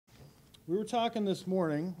We were talking this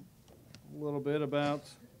morning a little bit about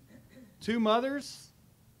two mothers,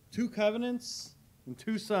 two covenants, and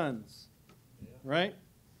two sons, right?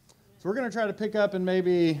 So we're going to try to pick up and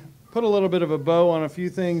maybe put a little bit of a bow on a few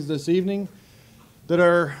things this evening that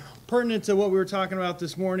are pertinent to what we were talking about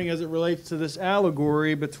this morning as it relates to this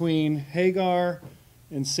allegory between Hagar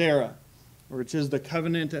and Sarah, which is the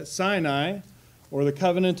covenant at Sinai, or the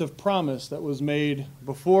covenant of promise that was made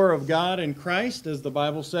before of God and Christ, as the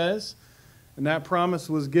Bible says. And that promise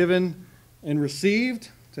was given and received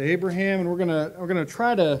to Abraham, and we're gonna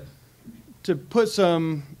try to put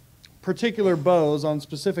some particular bows on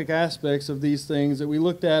specific aspects of these things that we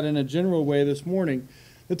looked at in a general way this morning.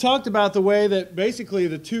 It talked about the way that basically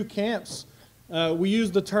the two camps, we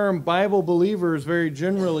use the term Bible believers very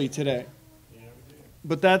generally today,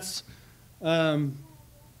 but that's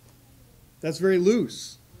very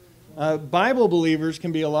loose. Bible believers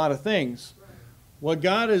can be a lot of things. What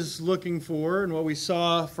God is looking for, and what we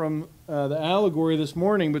saw from the allegory this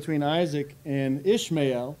morning between Isaac and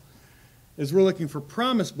Ishmael, is we're looking for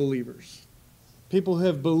promise believers. People who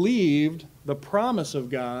have believed the promise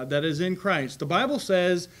of God that is in Christ. The Bible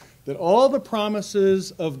says that all the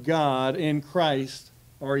promises of God in Christ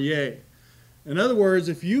are yea. In other words,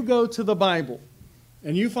 if you go to the Bible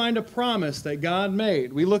and you find a promise that God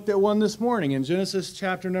made, we looked at one this morning in Genesis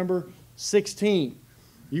chapter number 16.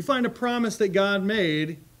 You find a promise that God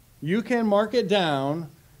made, you can mark it down.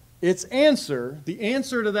 Its answer, the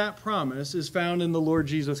answer to that promise, is found in the Lord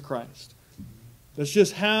Jesus Christ.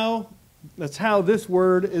 That's how this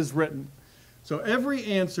word is written. So every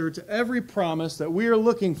answer to every promise that we are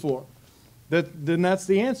looking for, then that's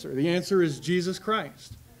the answer. The answer is Jesus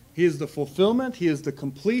Christ. He is the fulfillment. He is the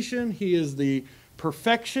completion. He is the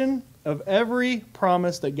perfection of every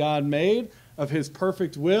promise that God made, of His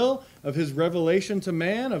perfect will, of His revelation to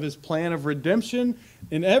man, of His plan of redemption.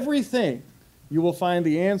 In everything, you will find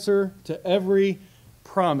the answer to every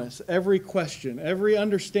promise, every question, every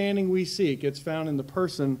understanding we seek. It's found in the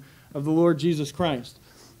person of the Lord Jesus Christ.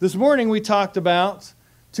 This morning we talked about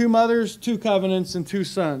two mothers, two covenants, and two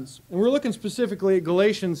sons. And we're looking specifically at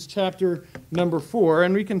Galatians chapter number 4,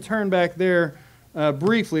 and we can turn back there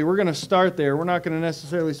briefly. We're going to start there. We're not going to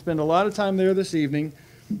necessarily spend a lot of time there this evening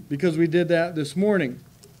because we did that this morning.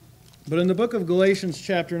 But in the book of Galatians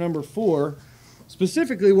chapter number 4,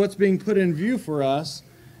 specifically what's being put in view for us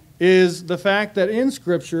is the fact that in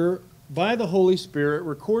Scripture, by the Holy Spirit,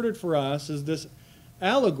 recorded for us is this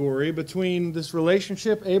allegory between this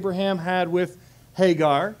relationship Abraham had with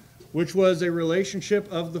Hagar, which was a relationship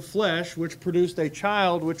of the flesh, which produced a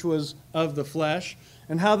child which was of the flesh,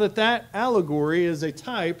 and how that allegory is a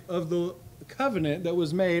type of the covenant that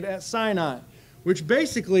was made at Sinai, which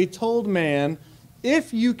basically told man,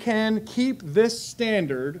 if you can keep this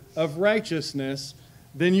standard of righteousness,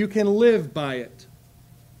 then you can live by it.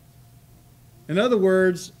 In other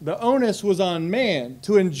words, the onus was on man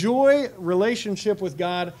to enjoy relationship with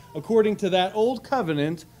God according to that old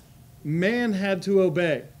covenant. Man had to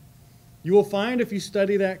obey. You will find if you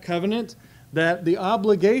study that covenant that the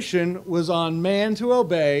obligation was on man to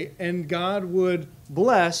obey, and God would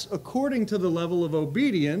bless according to the level of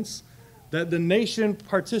obedience that the nation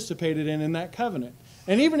participated in that covenant.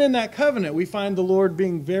 And even in that covenant, we find the Lord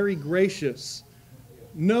being very gracious,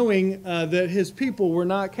 knowing that His people were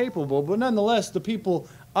not capable. But nonetheless, the people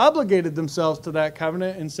obligated themselves to that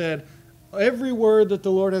covenant and said, every word that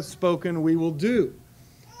the Lord has spoken, we will do.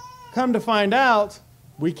 Come to find out,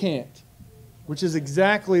 we can't, which is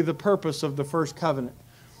exactly the purpose of the first covenant.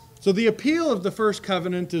 So the appeal of the first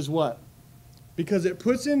covenant is what? Because it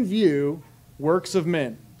puts in view works of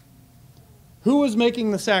men. Who was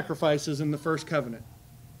making the sacrifices in the first covenant?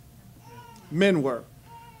 Men were.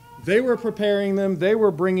 They were preparing them, they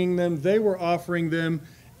were bringing them, they were offering them.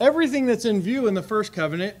 Everything that's in view in the first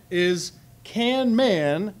covenant is, can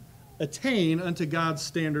man attain unto God's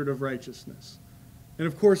standard of righteousness? And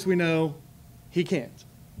of course we know he can't.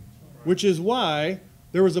 Which is why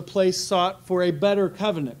there was a place sought for a better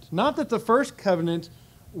covenant. Not that the first covenant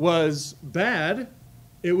was bad,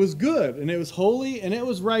 it was good, and it was holy, and it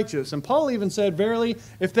was righteous. And Paul even said, verily,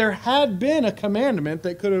 if there had been a commandment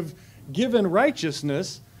that could have given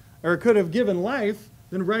righteousness, or could have given life,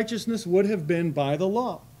 then righteousness would have been by the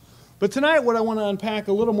law. But tonight what I want to unpack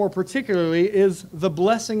a little more particularly is the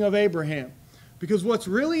blessing of Abraham. Because what's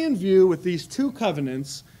really in view with these two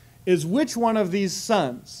covenants is which one of these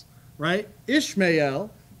sons, right?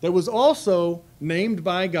 Ishmael, that was also named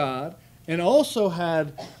by God, and also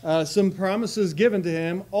had some promises given to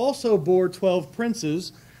him, also bore 12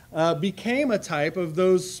 princes, became a type of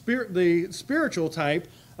the spiritual type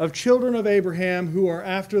of children of Abraham who are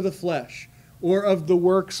after the flesh, or of the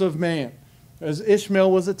works of man, as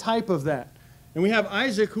Ishmael was a type of that. And we have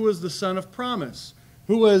Isaac, who was the son of promise,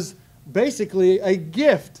 who was basically a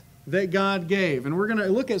gift that God gave. And we're going to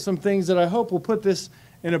look at some things that I hope will put this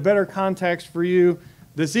in a better context for you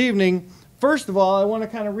this evening. First of all, I want to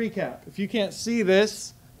kind of recap. If you can't see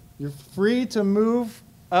this, you're free to move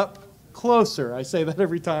up closer. I say that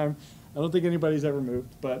every time. I don't think anybody's ever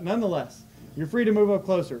moved, but nonetheless, you're free to move up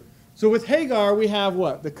closer. So with Hagar, we have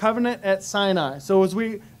what? The covenant at Sinai. So as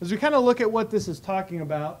we kind of look at what this is talking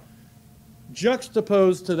about,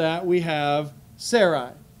 juxtaposed to that, we have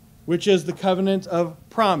Sarai, which is the covenant of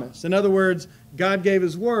promise. In other words, God gave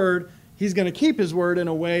his word. He's going to keep his word in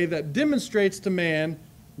a way that demonstrates to man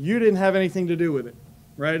you didn't have anything to do with it,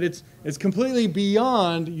 right? It's completely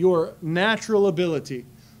beyond your natural ability.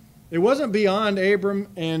 It wasn't beyond Abram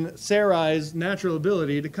and Sarai's natural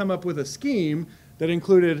ability to come up with a scheme that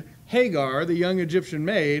included Hagar, the young Egyptian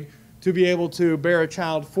maid, to be able to bear a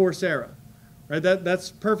child for Sarah. Right?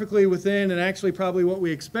 That's perfectly within and actually probably what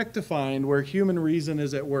we expect to find where human reason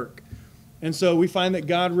is at work. And so we find that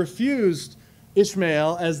God refused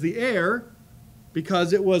Ishmael as the heir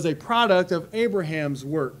because it was a product of Abraham's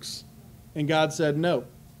works. And God said, no,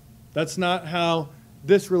 that's not how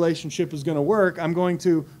this relationship is going to work. I'm going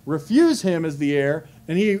to refuse him as the heir.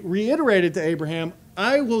 And he reiterated to Abraham,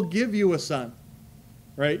 I will give you a son.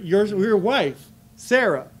 Right? Your wife,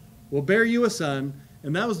 Sarah, will bear you a son.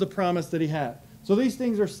 And that was the promise that he had. So these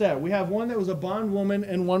things are set. We have one that was a bondwoman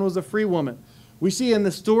and one was a free woman. We see in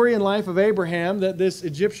the story and life of Abraham that this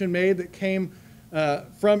Egyptian maid that came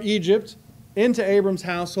from Egypt into Abram's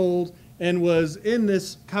household and was in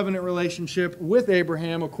this covenant relationship with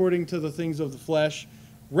Abraham according to the things of the flesh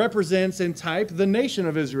represents in type the nation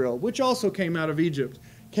of Israel, which also came out of Egypt,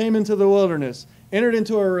 came into the wilderness, entered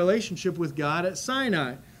into a relationship with God at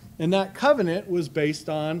Sinai. And that covenant was based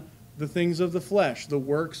on the things of the flesh, the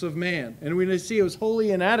works of man. And we see it was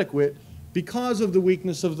wholly inadequate because of the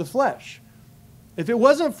weakness of the flesh. If it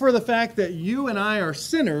wasn't for the fact that you and I are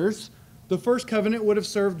sinners, the first covenant would have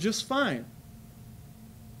served just fine.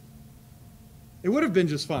 It would have been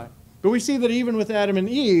just fine. But we see that even with Adam and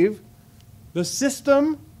Eve, the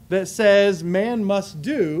system that says man must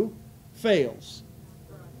do fails.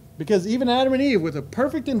 Because even Adam and Eve, with a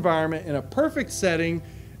perfect environment, in a perfect setting,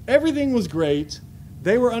 everything was great.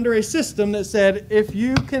 They were under a system that said, if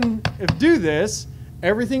do this,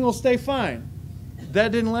 everything will stay fine.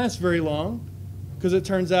 That didn't last very long, because it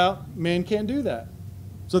turns out man can't do that.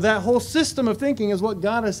 So that whole system of thinking is what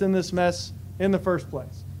got us in this mess in the first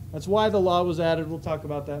place. That's why the law was added. We'll talk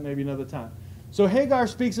about that maybe another time. So Hagar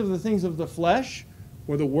speaks of the things of the flesh,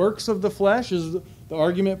 or the works of the flesh, is the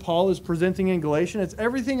argument Paul is presenting in Galatians. It's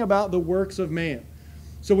everything about the works of man.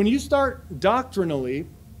 So when you start doctrinally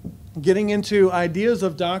getting into ideas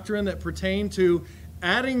of doctrine that pertain to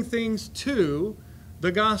adding things to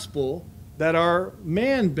the gospel that are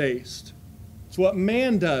man-based, it's what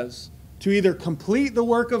man does to either complete the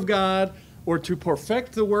work of God or to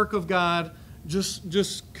perfect the work of God.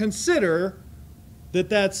 Just consider that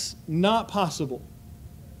that's not possible.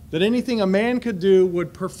 That anything a man could do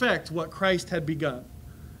would perfect what Christ had begun.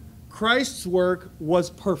 Christ's work was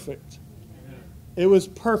perfect. It was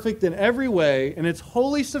perfect in every way, and it's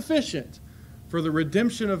wholly sufficient for the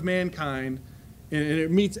redemption of mankind, and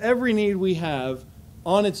it meets every need we have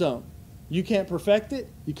on its own. You can't perfect it.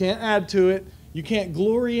 You can't add to it. You can't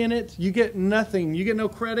glory in it. You get nothing. You get no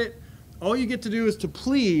credit. All you get to do is to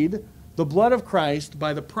plead the blood of Christ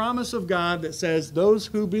by the promise of God that says those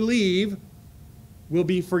who believe will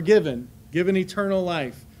be forgiven, given eternal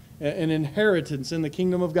life, an inheritance in the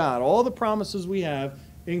kingdom of God. All the promises we have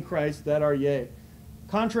in Christ that are yea.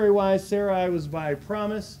 Contrariwise, Sarai was by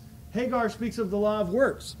promise. Hagar speaks of the law of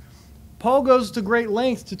works. Paul goes to great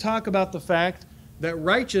lengths to talk about the fact that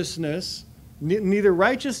righteousness, neither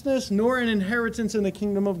righteousness nor an inheritance in the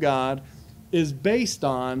kingdom of God, is based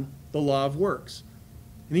on the law of works.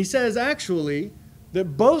 And he says, actually,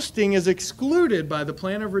 that boasting is excluded by the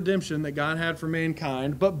plan of redemption that God had for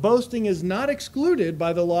mankind, but boasting is not excluded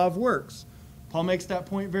by the law of works. Paul makes that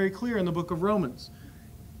point very clear in the book of Romans.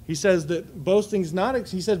 He says that boasting is not,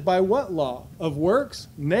 he says, by what law? Of works?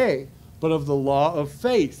 Nay, but of the law of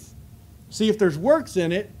faith. See, if there's works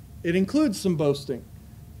in it, it includes some boasting.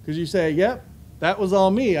 Because you say, yep, that was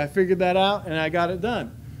all me. I figured that out and I got it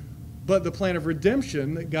done. But the plan of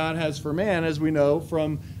redemption that God has for man, as we know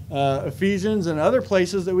from Ephesians and other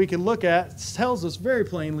places that we can look at, tells us very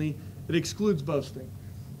plainly it excludes boasting.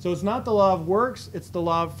 So it's not the law of works, it's the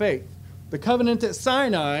law of faith. The covenant at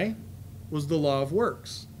Sinai was the law of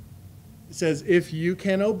works. It says, if you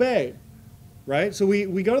can obey, right? So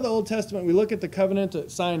we go to the Old Testament, we look at the covenant at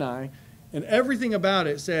Sinai, And everything about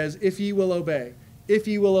it says, if ye will obey, if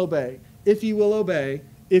ye will obey, if ye will obey,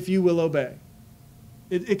 if you will obey.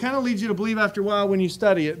 It kind of leads you to believe after a while when you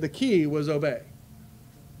study it, the key was obey.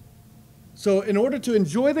 So in order to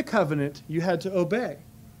enjoy the covenant, you had to obey.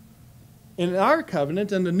 In our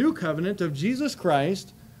covenant and the new covenant of Jesus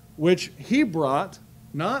Christ, which he brought,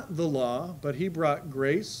 not the law, but he brought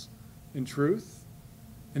grace and truth,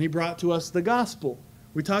 and he brought to us the gospel.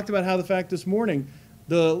 We talked about how the fact this morning,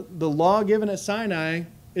 the law given at Sinai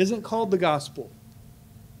isn't called the gospel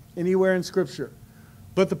anywhere in Scripture.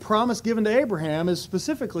 But the promise given to Abraham is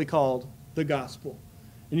specifically called the gospel.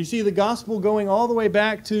 And you see the gospel going all the way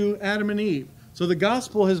back to Adam and Eve. So the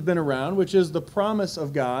gospel has been around, which is the promise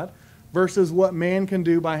of God, versus what man can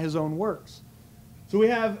do by his own works. So we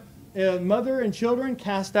have a mother and children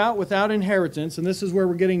cast out without inheritance, and this is where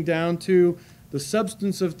we're getting down to the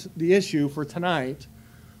substance of the issue for tonight,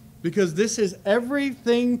 because this is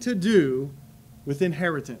everything to do with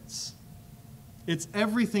inheritance. It's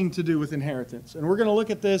everything to do with inheritance. And we're going to look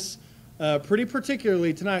at this pretty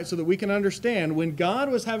particularly tonight so that we can understand when God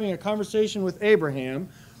was having a conversation with Abraham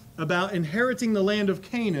about inheriting the land of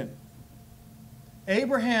Canaan,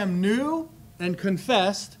 Abraham knew and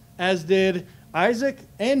confessed, as did Isaac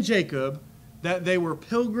and Jacob, that they were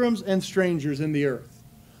pilgrims and strangers in the earth.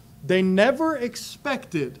 They never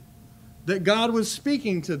expected that God was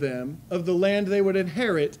speaking to them of the land they would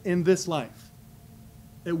inherit in this life.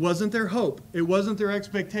 It wasn't their hope. It wasn't their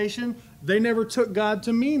expectation. They never took God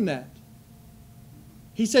to mean that.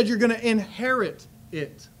 He said, you're going to inherit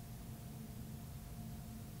it.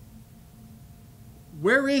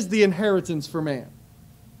 Where is the inheritance for man?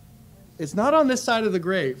 It's not on this side of the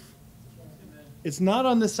grave. It's not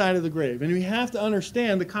on this side of the grave. And we have to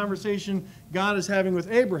understand the conversation God is having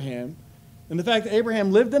with Abraham, and the fact that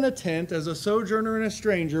Abraham lived in a tent as a sojourner and a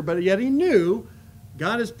stranger, but yet he knew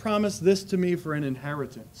God has promised this to me for an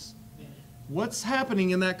inheritance. What's happening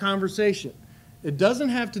in that conversation? It doesn't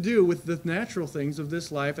have to do with the natural things of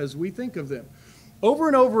this life as we think of them. Over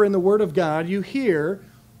and over in the Word of God, you hear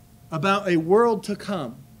about a world to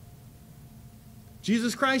come.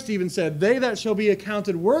 Jesus Christ even said, they that shall be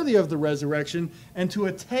accounted worthy of the resurrection and to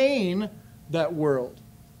attain that world.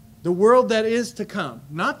 The world that is to come.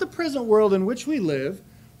 Not the present world in which we live.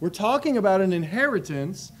 We're talking about an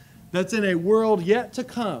inheritance that's in a world yet to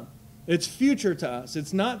come. It's future to us.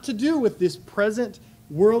 It's not to do with this present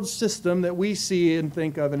world system that we see and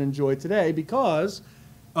think of and enjoy today. Because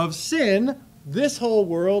of sin, this whole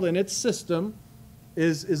world and its system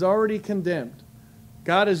is already condemned.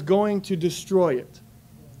 God is going to destroy it.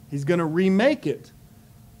 He's going to remake it.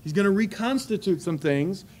 He's going to reconstitute some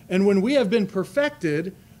things. And when we have been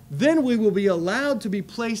perfected, then we will be allowed to be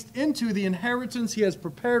placed into the inheritance he has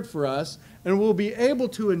prepared for us, and we'll be able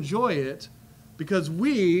to enjoy it because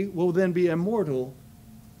we will then be immortal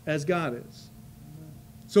as God is.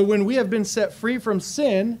 So when we have been set free from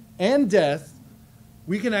sin and death,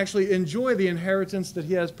 we can actually enjoy the inheritance that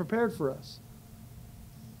he has prepared for us.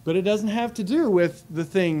 But it doesn't have to do with the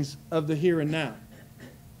things of the here and now.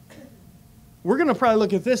 We're going to probably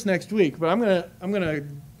look at this next week, but I'm going to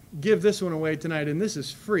give this one away tonight, and this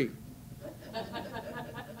is free.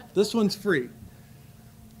 This one's free.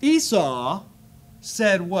 Esau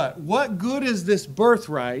said what? What good is this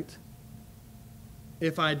birthright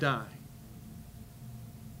if I die?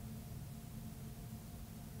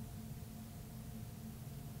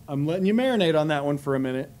 I'm letting you marinate on that one for a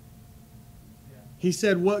minute. He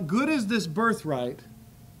said, what good is this birthright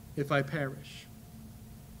if I perish?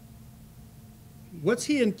 What's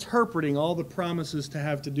he interpreting all the promises to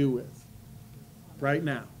have to do with? Right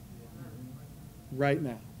now. Right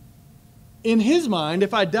now. In his mind,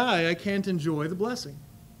 if I die, I can't enjoy the blessing.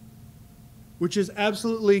 Which is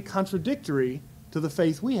absolutely contradictory to the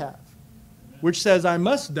faith we have. Which says I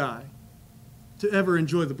must die to ever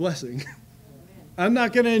enjoy the blessing. I'm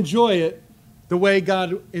not going to enjoy it the way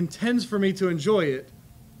God intends for me to enjoy it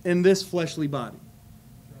in this fleshly body.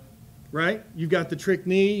 Right? You've got the trick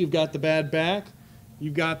knee, you've got the bad back,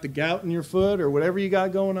 you've got the gout in your foot or whatever you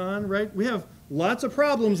got going on, right? We have lots of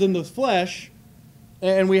problems in the flesh,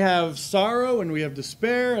 and we have sorrow and we have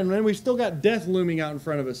despair, and then we've still got death looming out in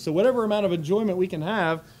front of us. So whatever amount of enjoyment we can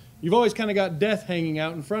have, you've always kind of got death hanging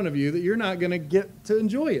out in front of you that you're not going to get to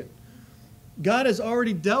enjoy it. God has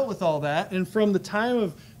already dealt with all that, and from the time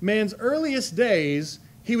of man's earliest days,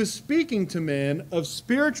 he was speaking to men of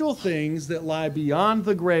spiritual things that lie beyond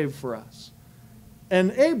the grave for us.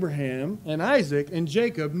 And Abraham and Isaac and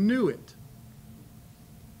Jacob knew it.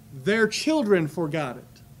 Their children forgot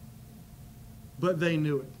it, but they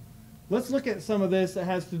knew it. Let's look at some of this that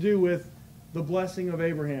has to do with the blessing of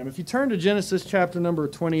Abraham. If you turn to Genesis chapter number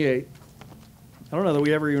 28. I don't know that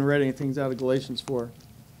we ever even read anything out of Galatians 4.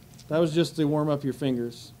 That was just to warm up your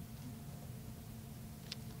fingers.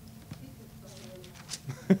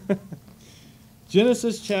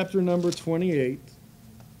 Genesis chapter number 28.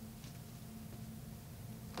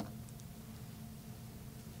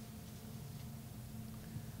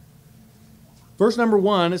 Verse number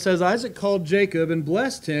 1, it says, Isaac called Jacob and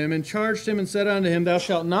blessed him and charged him and said unto him, Thou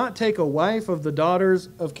shalt not take a wife of the daughters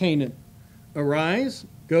of Canaan. Arise,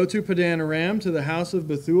 go to Padan Aram, to the house of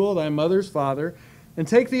Bethuel thy mother's father, and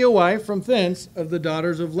take thee a wife from thence of the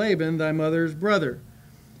daughters of Laban thy mother's brother.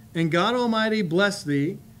 And God Almighty bless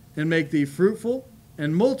thee, and make thee fruitful,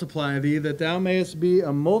 and multiply thee, that thou mayest be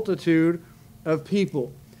a multitude of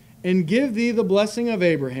people. And give thee the blessing of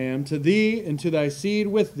Abraham to thee and to thy seed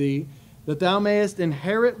with thee, that thou mayest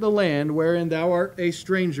inherit the land wherein thou art a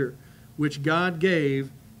stranger, which God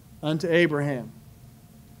gave unto Abraham.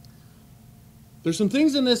 There's some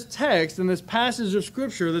things in this text, in this passage of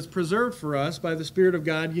Scripture that's preserved for us by the Spirit of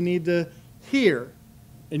God you need to hear,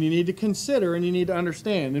 and you need to consider, and you need to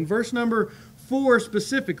understand. In verse number 4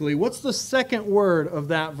 specifically, what's the second word of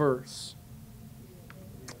that verse?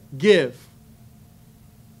 Give.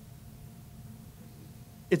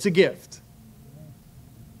 It's a gift.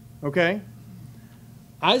 Okay?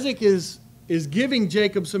 Isaac is giving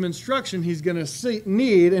Jacob some instruction he's going to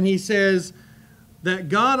need, and he says that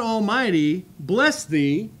God Almighty bless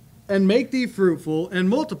thee and make thee fruitful and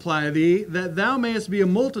multiply thee, that thou mayest be a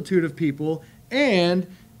multitude of people, and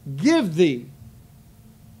give thee.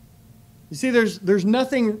 You see, there's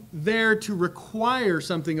nothing there to require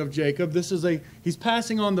something of Jacob. He's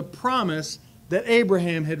passing on the promise that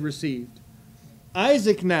Abraham had received.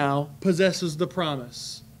 Isaac now possesses the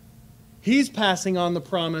promise. He's passing on the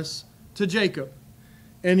promise to Jacob.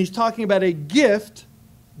 And he's talking about a gift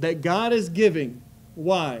that God is giving.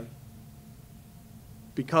 Why?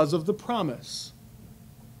 Because of the promise.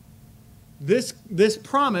 This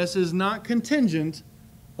promise is not contingent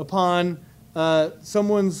upon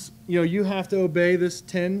someone's, you have to obey this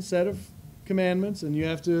 10 set of commandments, and you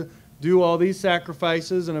have to do all these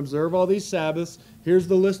sacrifices and observe all these Sabbaths. Here's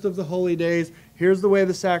the list of the holy days. Here's the way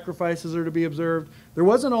the sacrifices are to be observed. There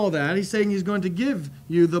wasn't all that. He's saying he's going to give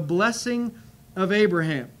you the blessing of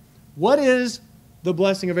Abraham. What is the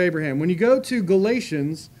blessing of Abraham? When you go to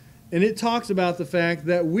Galatians, and it talks about the fact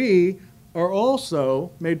that we are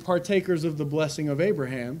also made partakers of the blessing of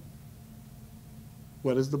Abraham.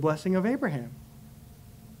 What is the blessing of Abraham?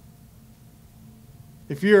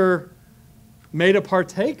 If you're made a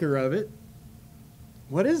partaker of it,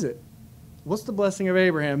 what is it? What's the blessing of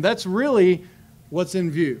Abraham? That's really what's in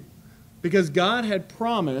view. Because God had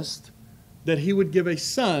promised that he would give a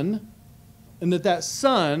son, and that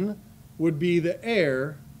son would be the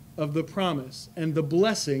heir of the promise and the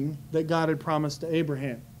blessing that God had promised to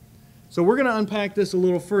Abraham. So we're going to unpack this a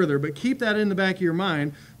little further, but keep that in the back of your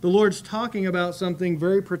mind. The Lord's talking about something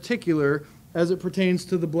very particular as it pertains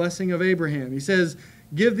to the blessing of Abraham. He says,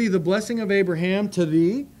 Give thee the blessing of Abraham to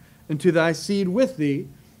thee and to thy seed with thee,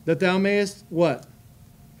 that thou mayest what?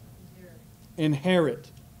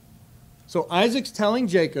 Inherit. So Isaac's telling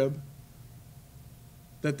Jacob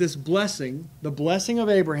that this blessing, the blessing of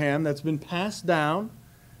Abraham that's been passed down,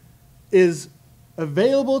 is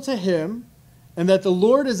available to him, and that the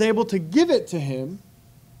Lord is able to give it to him,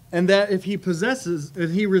 and that if he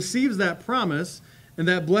receives that promise and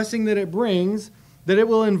that blessing that it brings, that it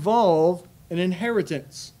will involve an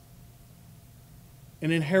inheritance.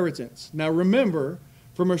 An inheritance. Now remember,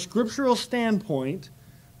 from a scriptural standpoint,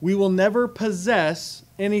 we will never possess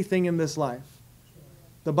anything in this life.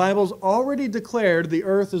 The Bible's already declared the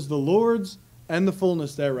earth is the Lord's and the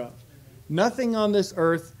fullness thereof. Nothing on this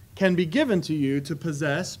earth can be given to you to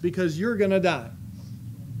possess because you're going to die.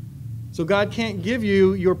 So God can't give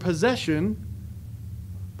you your possession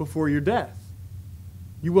before your death.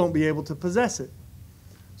 You won't be able to possess it.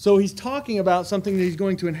 So he's talking about something that he's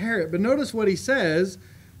going to inherit. But notice what he says.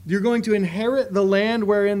 You're going to inherit the land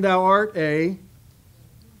wherein thou art a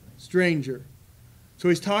stranger. So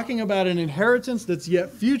he's talking about an inheritance that's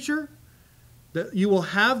yet future, that you will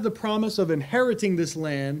have the promise of inheriting this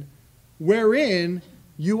land wherein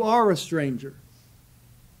you are a stranger.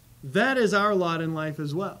 That is our lot in life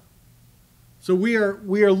as well. So we are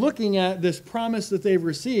looking at this promise that they've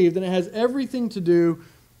received, and it has everything to do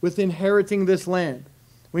with inheriting this land.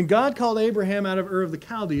 When God called Abraham out of Ur of the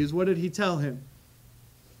Chaldees, what did he tell him?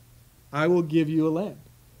 I will give you a land.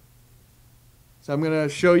 So I'm going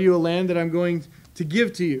to show you a land that I'm going to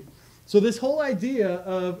give to you. So this whole idea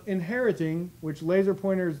of inheriting, which laser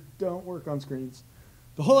pointers don't work on screens,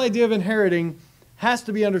 the whole idea of inheriting has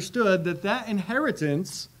to be understood that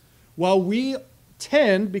inheritance, while we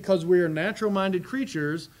tend, because we are natural-minded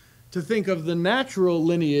creatures, to think of the natural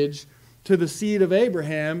lineage to the seed of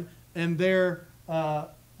Abraham and their,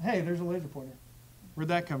 hey, there's a laser pointer. Where'd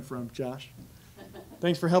that come from, Josh?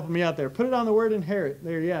 Thanks for helping me out there. Put it on the word inherit.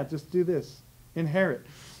 There, yeah, just do this. Inherit.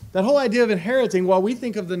 That whole idea of inheriting, while we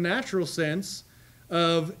think of the natural sense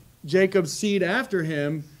of Jacob's seed after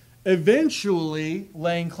him, eventually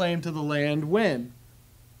laying claim to the land when?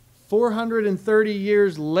 430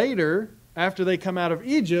 years later, after they come out of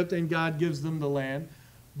Egypt and God gives them the land.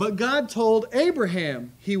 But God told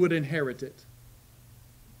Abraham he would inherit it.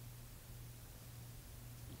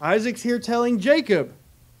 Isaac's here telling Jacob,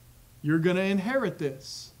 you're going to inherit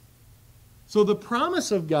this. So the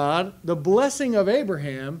promise of God, the blessing of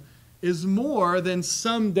Abraham, is more than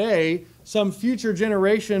someday, some future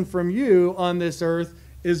generation from you on this earth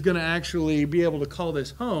is going to actually be able to call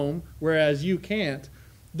this home, whereas you can't.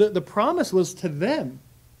 The promise was to them.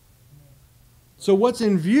 So what's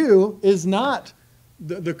in view is not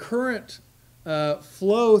the current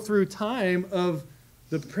flow through time of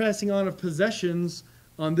the pressing on of possessions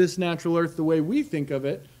on this natural earth the way we think of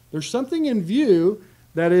it. There's something in view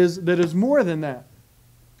that is more than that.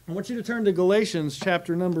 I want you to turn to Galatians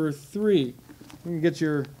chapter number 3. You can get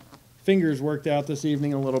your fingers worked out this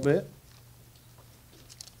evening a little bit.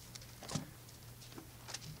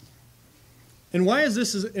 And why is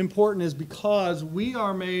this important is because we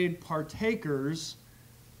are made partakers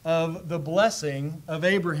of the blessing of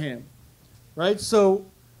Abraham, right? So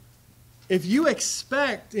if you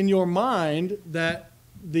expect in your mind that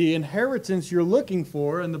the inheritance you're looking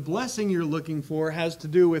for and the blessing you're looking for has to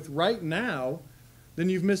do with right now, then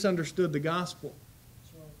you've misunderstood the gospel.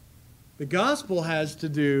 The gospel has to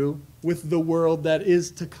do with the world that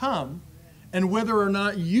is to come and whether or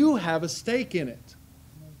not you have a stake in it.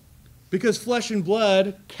 Because flesh and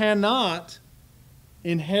blood cannot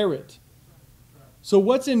inherit. So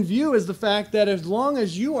what's in view is the fact that as long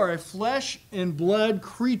as you are a flesh and blood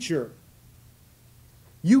creature,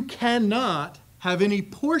 you cannot have any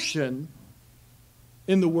portion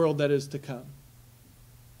in the world that is to come.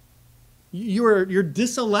 You're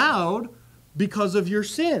disallowed because of your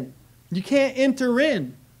sin. You can't enter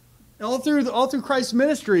in. All through Christ's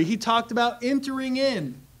ministry, he talked about entering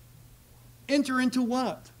in. Enter into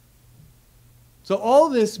what? So all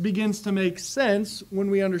this begins to make sense when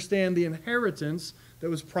we understand the inheritance that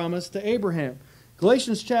was promised to Abraham.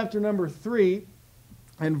 Galatians chapter number 3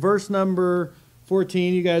 and verse number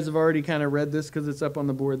 14. You guys have already kind of read this because it's up on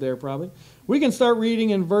the board there probably. We can start reading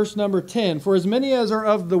in verse number 10. For as many as are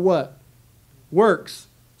of the what? Works.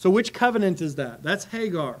 So which covenant is that? That's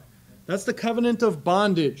Hagar. That's the covenant of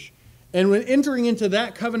bondage. And when entering into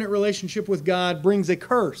that covenant relationship with God brings a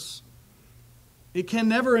curse. It can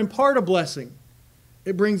never impart a blessing.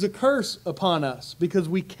 It brings a curse upon us because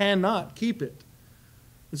we cannot keep it.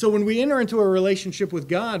 And so when we enter into a relationship with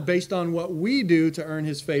God based on what we do to earn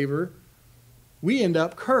his favor, we end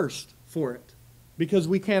up cursed for it because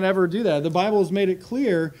we can't ever do that. The Bible has made it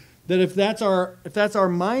clear that if that's our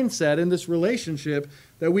mindset in this relationship,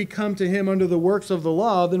 that we come to him under the works of the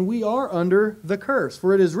law, then we are under the curse.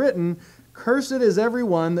 For it is written, cursed is every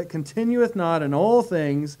one that continueth not in all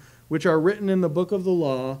things which are written in the book of the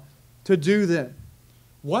law to do them.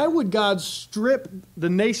 Why would God strip the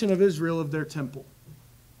nation of Israel of their temple?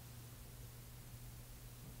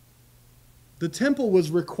 The temple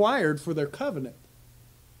was required for their covenant.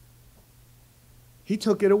 He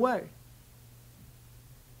took it away.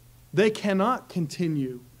 They cannot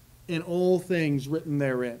continue in all things written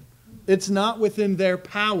therein. It's not within their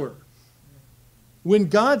power. When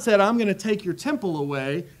God said, I'm going to take your temple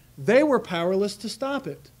away, they were powerless to stop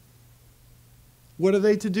it. What are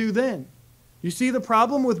they to do then? You see the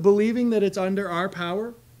problem with believing that it's under our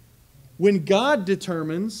power? When God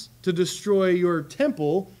determines to destroy your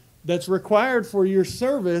temple that's required for your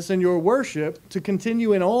service and your worship to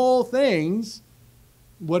continue in all things,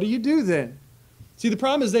 what do you do then? See, the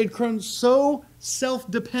problem is they'd grown so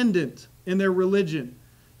self-dependent in their religion,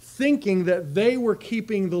 thinking that they were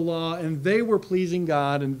keeping the law and they were pleasing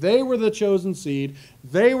God and they were the chosen seed,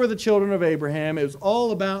 they were the children of Abraham. It was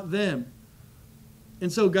all about them.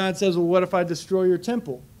 And so God says, well, what if I destroy your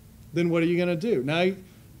temple? Then what are you going to do? Now,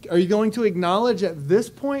 are you going to acknowledge at this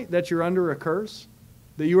point that you're under a curse?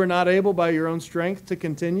 That you are not able by your own strength to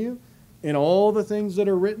continue in all the things that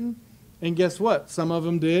are written? And guess what? Some of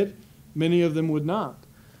them did. Many of them would not.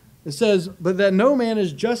 It says, but that no man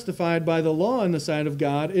is justified by the law in the sight of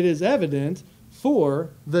God, it is evident, for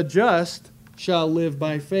the just shall live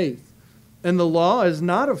by faith. And the law is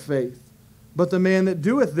not of faith, but the man that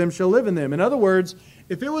doeth them shall live in them. In other words,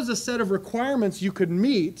 if it was a set of requirements you could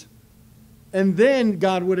meet, and then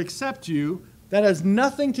God would accept you, That has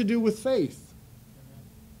nothing to do with faith.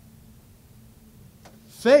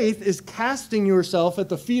 Faith is casting yourself at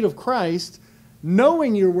the feet of Christ,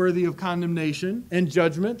 knowing you're worthy of condemnation and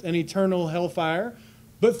judgment and eternal hellfire,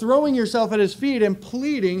 but throwing yourself at his feet and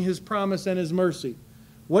pleading his promise and his mercy.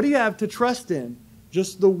 What do you have to trust in?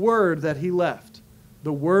 Just the word that he left,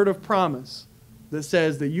 the word of promise that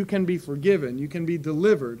says that you can be forgiven, you can be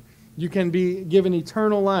delivered, you can be given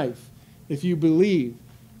eternal life if you believe.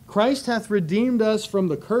 Christ hath redeemed us from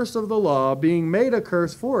the curse of the law, being made a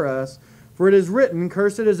curse for us, for it is written,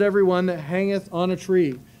 cursed is every one that hangeth on a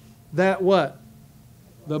tree. That what?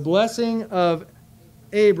 The blessing of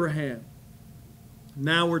Abraham.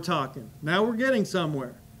 Now we're talking. Now we're getting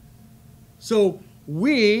somewhere. So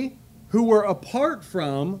we, who were apart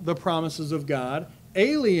from the promises of God,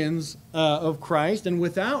 aliens of Christ, and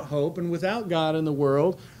without hope and without God in the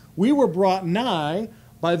world, we were brought nigh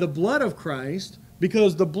by the blood of Christ,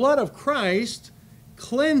 because the blood of Christ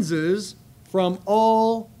cleanses from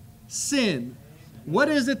all sin. What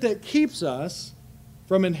is it that keeps us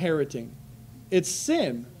from inheriting? It's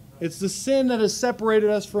sin. It's the sin that has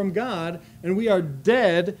separated us from God, and we are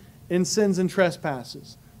dead in sins and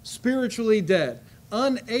trespasses. Spiritually dead.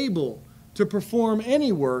 Unable to perform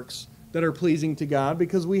any works that are pleasing to God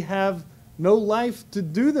because we have no life to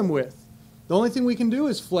do them with. The only thing we can do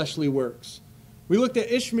is fleshly works. We looked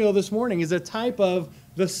at Ishmael this morning as a type of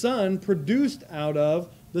the son produced out of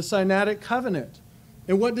the Sinaitic covenant.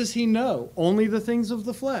 And what does he know? Only the things of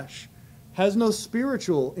the flesh. Has no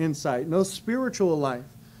spiritual insight, no spiritual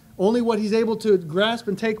life. Only what he's able to grasp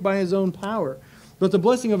and take by his own power. But the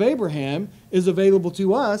blessing of Abraham is available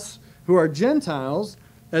to us who are Gentiles,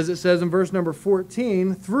 as it says in verse number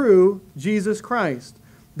 14, through Jesus Christ,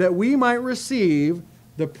 that we might receive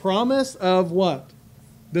the promise of what?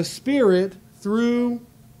 The Spirit through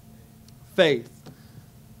faith.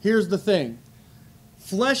 Here's the thing.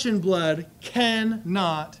 Flesh and blood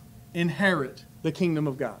cannot inherit the kingdom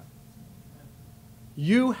of God.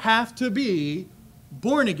 You have to be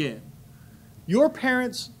born again. Your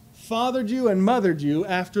parents fathered you and mothered you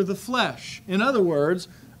after the flesh. In other words,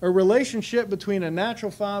 a relationship between a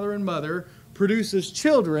natural father and mother produces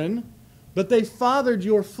children, but they fathered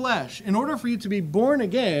your flesh. In order for you to be born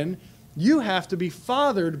again, you have to be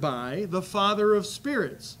fathered by the Father of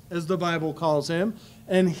spirits, as the Bible calls him,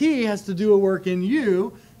 and he has to do a work in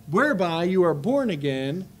you whereby you are born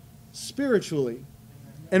again spiritually.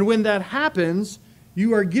 And when that happens,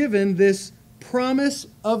 you are given this promise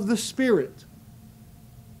of the Spirit.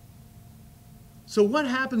 So what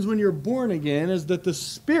happens when you're born again is that the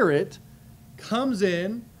Spirit comes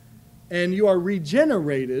in and you are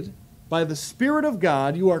regenerated by the Spirit of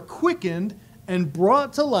God. You are quickened and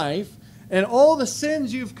brought to life, and all the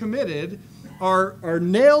sins you've committed are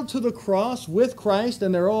nailed to the cross with Christ,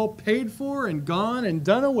 and they're all paid for and gone and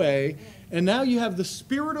done away. And now you have the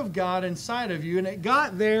Spirit of God inside of you, and it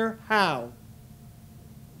got there how?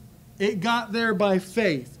 It got there by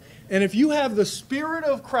faith. And if you have the Spirit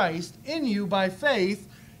of Christ in you by faith,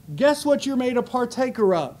 guess what you're made a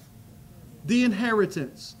partaker of? The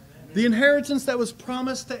inheritance. The inheritance that was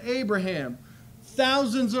promised to Abraham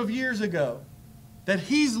thousands of years ago, that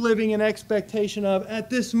he's living in expectation of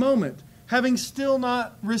at this moment, having still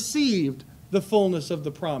not received the fullness of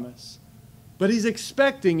the promise. But he's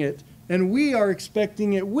expecting it, and we are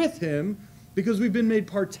expecting it with him, because we've been made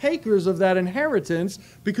partakers of that inheritance,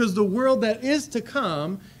 because the world that is to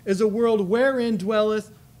come is a world wherein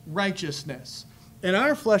dwelleth righteousness. And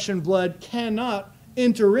our flesh and blood cannot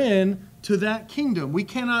enter in to that kingdom. We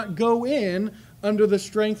cannot go in under the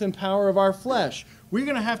strength and power of our flesh. We're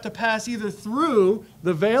going to have to pass either through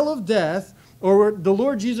the veil of death, or the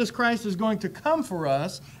Lord Jesus Christ is going to come for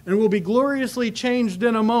us and we'll be gloriously changed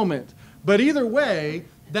in a moment. But either way,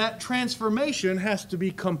 that transformation has to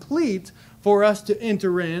be complete for us to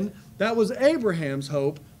enter in. That was Abraham's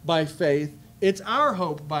hope by faith. It's our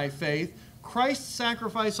hope by faith. Christ's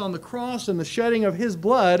sacrifice on the cross and the shedding of his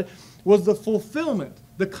blood was the fulfillment,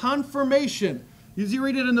 the confirmation. You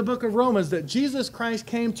read it in the book of Romans that Jesus Christ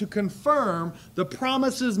came to confirm the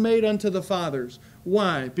promises made unto the fathers.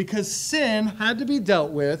 Why? Because sin had to be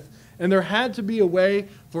dealt with, and there had to be a way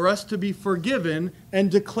for us to be forgiven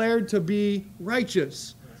and declared to be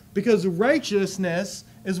righteous. Because righteousness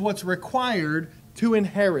is what's required to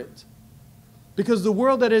inherit. Because the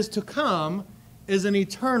world that is to come is an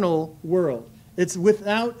eternal world. It's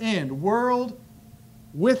without end. World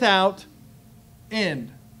without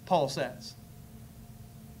end, Paul says.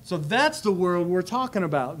 So that's the world we're talking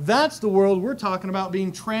about. That's the world we're talking about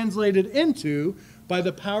being translated into by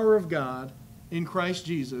the power of God in Christ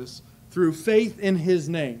Jesus through faith in his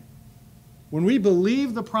name. When we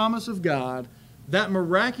believe the promise of God, That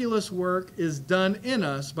miraculous work is done in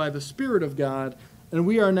us by the Spirit of God, and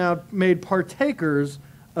we are now made partakers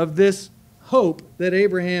of this hope that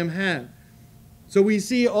Abraham had. So we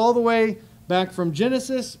see all the way back from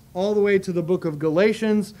Genesis, all the way to the book of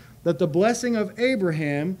Galatians, that the blessing of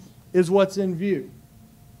Abraham is what's in view.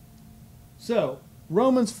 So,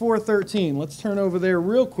 Romans 4:13. Let's turn over there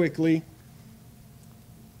real quickly.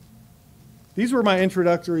 These were my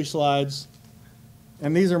introductory slides,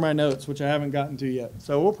 and these are my notes, which I haven't gotten to yet.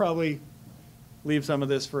 So we'll probably leave some of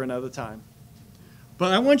this for another time.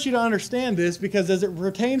 But I want you to understand this, because as it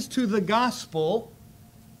pertains to the gospel,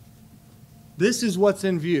 this is what's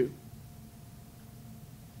in view.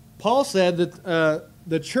 Paul said that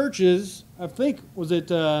the churches, I think,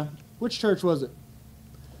 which church was it?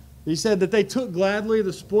 He said that they took gladly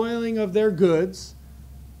the spoiling of their goods,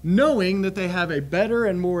 knowing that they have a better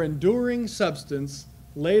and more enduring substance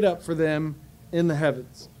laid up for them in the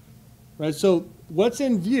heavens. Right? So what's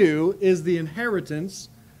in view is the inheritance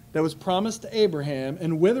that was promised to Abraham,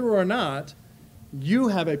 and whether or not you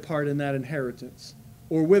have a part in that inheritance,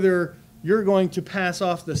 or whether you're going to pass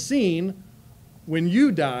off the scene when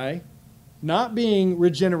you die, not being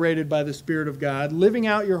regenerated by the Spirit of God, living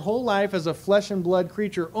out your whole life as a flesh and blood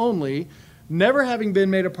creature only, never having been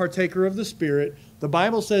made a partaker of the Spirit. The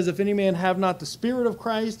Bible says, if any man have not the Spirit of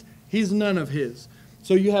Christ, he's none of his.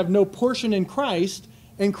 So you have no portion in Christ,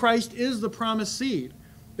 and Christ is the promised seed.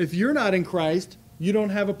 If you're not in Christ, you don't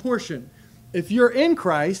have a portion. If you're in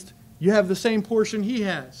Christ, you have the same portion he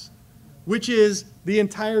has, which is the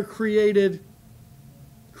entire creation.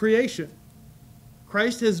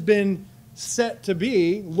 Christ has been set to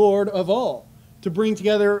be Lord of all, to bring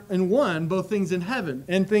together in one both things in heaven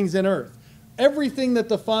and things in earth. Everything that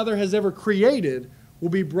the Father has ever created will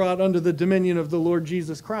be brought under the dominion of the Lord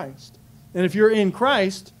Jesus Christ. And if you're in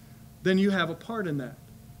Christ, then you have a part in that.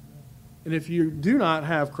 And if you do not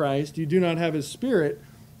have Christ, you do not have His Spirit,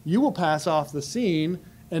 you will pass off the scene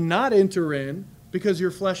and not enter in, because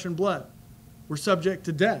you're flesh and blood. We're subject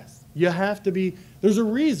to death. You have to be, there's a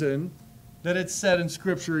reason that it's said in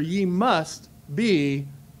Scripture, ye must be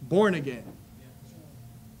born again.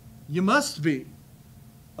 You must be.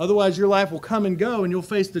 Otherwise your life will come and go, and you'll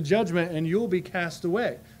face the judgment, and you'll be cast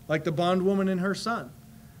away, like the bondwoman and her son.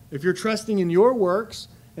 If you're trusting in your works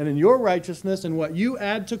and in your righteousness and what you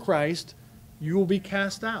add to Christ, you will be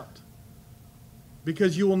cast out,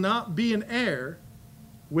 because you will not be an heir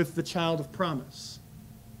with the child of promise.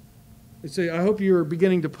 So I hope you're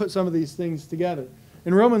beginning to put some of these things together.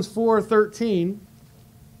 In Romans 4:13,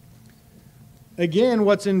 again,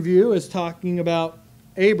 what's in view is talking about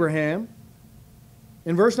Abraham.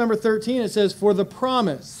 In verse number 13, it says, for the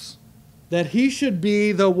promise that he should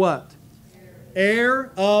be the what?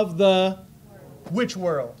 Heir of the which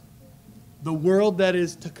world? The world that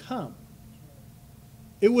is to come.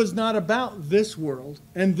 It was not about this world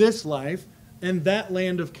and this life and that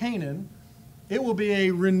land of Canaan. It will be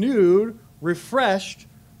a renewed, refreshed,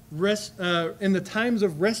 in the times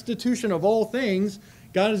of restitution of all things.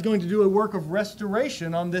 God is going to do a work of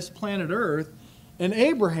restoration on this planet Earth. And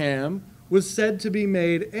Abraham was said to be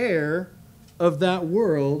made heir of that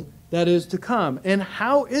world that is to come. And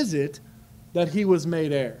how is it that he was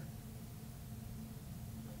made heir?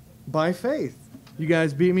 By faith. You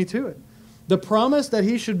guys beat me to it. The promise that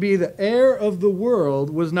he should be the heir of the world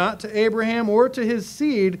was not to Abraham or to his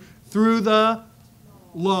seed through the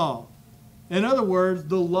law. In other words,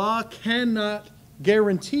 the law cannot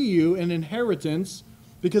guarantee you an inheritance,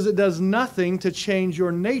 because it does nothing to change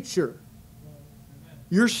your nature.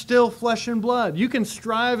 You're still flesh and blood. You can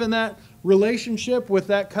strive in that relationship with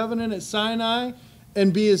that covenant at Sinai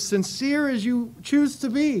and be as sincere as you choose to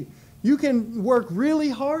be. You can work really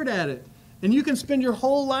hard at it. And you can spend your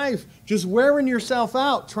whole life just wearing yourself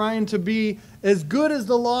out trying to be as good as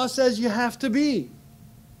the law says you have to be.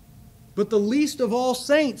 But the least of all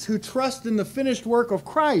saints who trust in the finished work of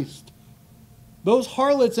Christ, those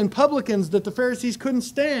harlots and publicans that the Pharisees couldn't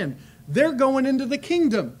stand, they're going into the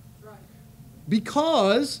kingdom.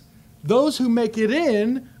 Because those who make it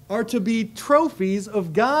in are to be trophies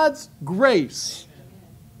of God's grace.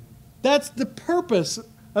 That's the purpose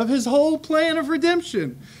of His whole plan of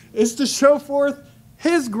redemption, is to show forth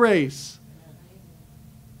His grace.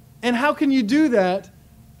 And how can you do that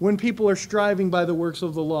when people are striving by the works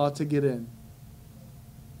of the law to get in?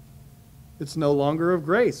 It's no longer of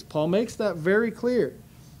grace. Paul makes that very clear.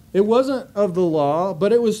 It wasn't of the law,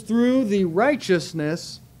 but it was through the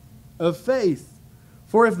righteousness of faith.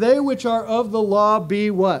 For if they which are of the law be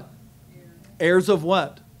what? Heirs of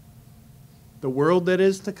what? The world that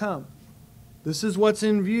is to come. This is what's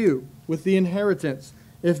in view with the inheritance.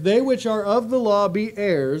 If they which are of the law be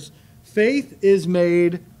heirs, faith is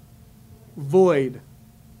made void.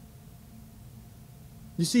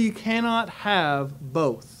 You see, you cannot have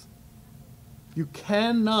both. You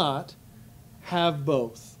cannot have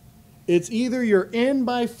both. It's either you're in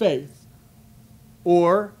by faith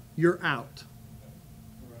or you're out.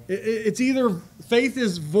 It's either faith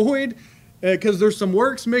is void because there's some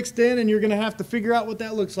works mixed in and you're going to have to figure out what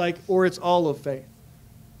that looks like, or it's all of faith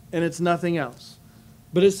and it's nothing else.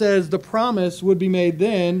 But it says the promise would be made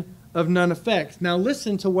then of none effect. Now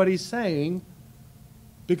listen to what he's saying,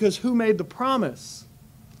 because who made the promise?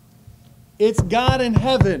 It's God in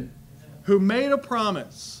heaven who made a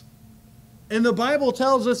promise. And the Bible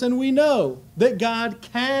tells us, and we know, that God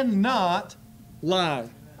cannot lie.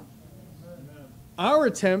 Our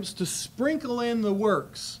attempts to sprinkle in the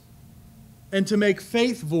works and to make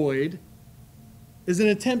faith void is an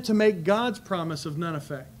attempt to make God's promise of none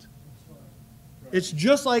effect. It's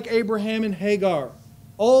just like Abraham and Hagar,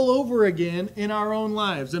 all over again in our own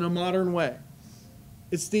lives in a modern way.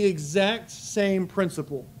 It's the exact same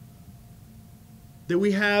principle. That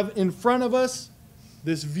we have in front of us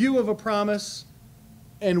this view of a promise,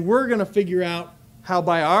 and we're going to figure out how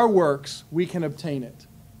by our works we can obtain it.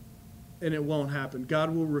 And it won't happen.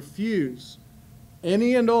 God will refuse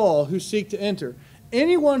any and all who seek to enter.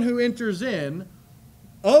 Anyone who enters in,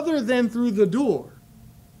 other than through the door,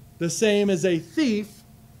 the same as a thief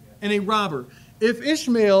and a robber. If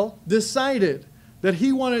Ishmael decided that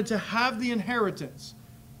he wanted to have the inheritance,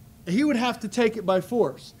 he would have to take it by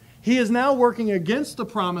force. He is now working against the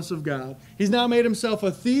promise of God. He's now made himself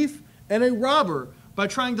a thief and a robber by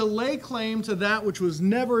trying to lay claim to that which was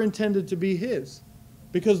never intended to be his.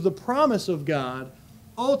 Because the promise of God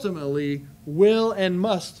ultimately will and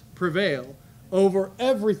must prevail over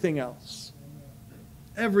everything else.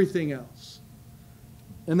 Everything else.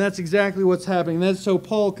 And that's exactly what's happening. That's so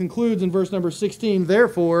Paul concludes in verse number 16,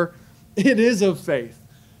 therefore, it is of faith.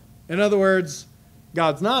 In other words,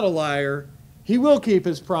 God's not a liar. He will keep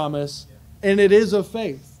his promise, and it is of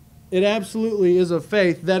faith. It absolutely is of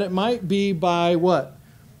faith, that it might be by what?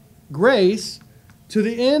 Grace, to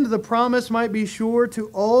the end the promise might be sure to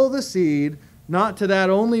all the seed, not to that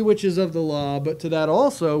only which is of the law, but to that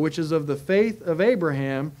also which is of the faith of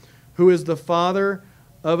Abraham, who is the father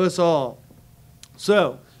of us all.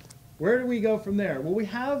 So, where do we go from there? Well, we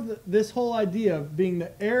have this whole idea of being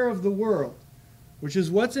the heir of the world, which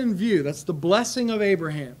is what's in view. That's the blessing of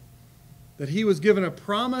Abraham, that he was given a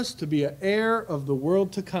promise to be an heir of the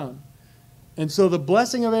world to come. And so the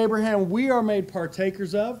blessing of Abraham we are made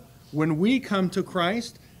partakers of when we come to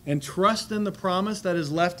Christ and trust in the promise that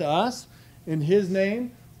is left to us in his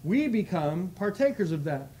name. We become partakers of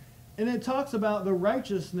that. And it talks about the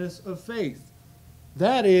righteousness of faith.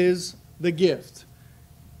 That is the gift.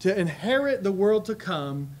 To inherit the world to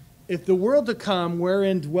come, if the world to come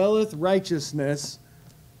wherein dwelleth righteousness,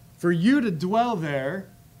 for you to dwell there,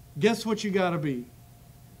 guess what you got to be?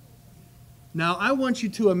 Now, I want you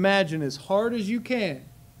to imagine as hard as you can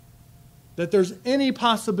that there's any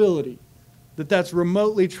possibility that that's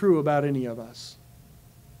remotely true about any of us.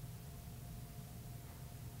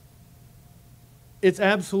 It's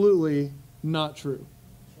absolutely not true.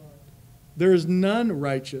 There is none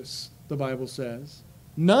righteous, the Bible says,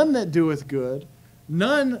 none that doeth good,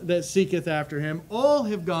 none that seeketh after him. All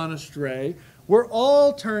have gone astray. We're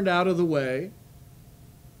all turned out of the way.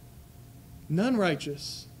 None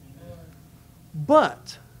righteous.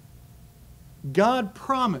 But God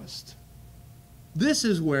promised. This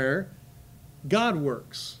is where God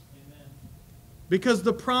works. Because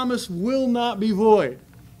the promise will not be void.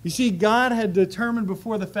 You see, God had determined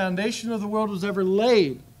before the foundation of the world was ever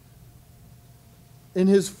laid, in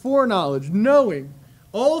his foreknowledge, knowing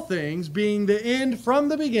all things, being the end from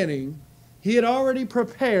the beginning, he had already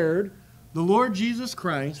prepared the Lord Jesus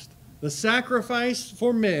Christ, the sacrifice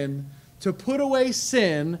for men, to put away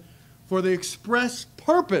sin for the express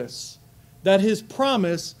purpose that his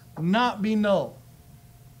promise not be null.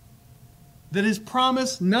 That his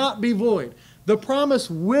promise not be void. The promise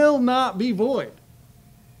will not be void.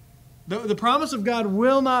 The promise of God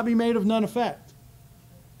will not be made of none effect.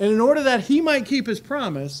 And in order that he might keep his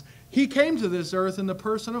promise, he came to this earth in the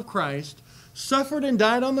person of Christ, suffered and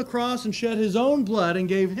died on the cross and shed his own blood and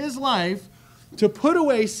gave his life to put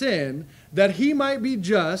away sin, that he might be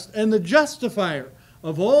just and the justifier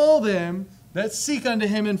of all them that seek unto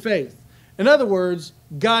him in faith. In other words,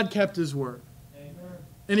 God kept his word. Amen.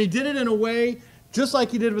 And he did it in a way, just like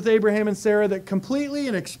he did with Abraham and Sarah, that completely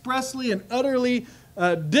and expressly and utterly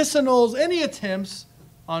disannuls any attempts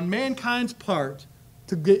on mankind's part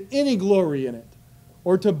to get any glory in it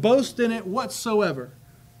or to boast in it whatsoever.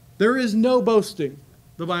 There is no boasting,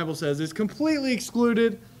 the Bible says. It's completely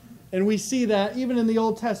excluded. And we see that even in the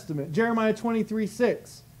Old Testament. Jeremiah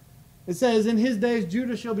 23:6. It says, in his days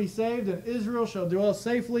Judah shall be saved, and Israel shall dwell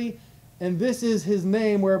safely, and this is his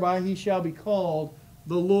name whereby he shall be called,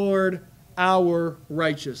 the Lord our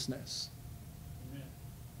righteousness. Amen.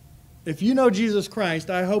 If you know Jesus Christ,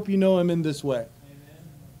 I hope you know him in this way. Amen.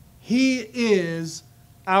 He is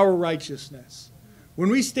our righteousness. When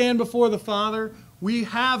we stand before the Father, we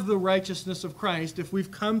have the righteousness of Christ if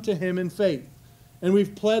we've come to him in faith. And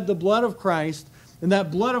we've pled the blood of Christ, and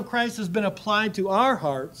that blood of Christ has been applied to our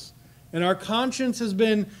hearts, and our conscience has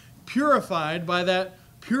been purified by that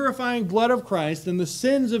purifying blood of Christ, and the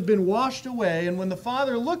sins have been washed away. And when the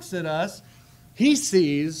Father looks at us, he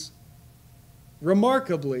sees,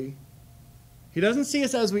 remarkably, he doesn't see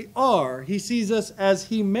us as we are, he sees us as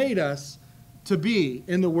he made us to be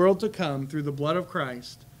in the world to come through the blood of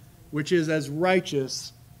Christ, which is as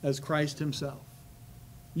righteous as Christ himself.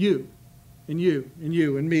 You, and you, and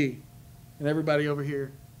you, and me, and everybody over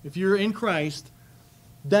here. If you're in Christ,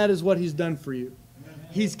 that is what he's done for you. Amen.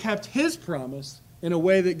 He's kept his promise in a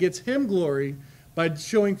way that gets him glory by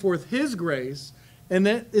showing forth his grace, and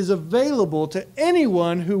that is available to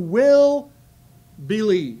anyone who will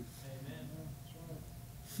believe. Amen.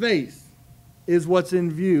 Faith is what's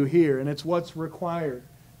in view here, and it's what's required.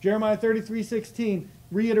 Jeremiah 33:16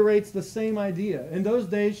 reiterates the same idea. In those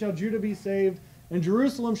days shall Judah be saved, and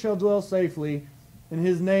Jerusalem shall dwell safely, and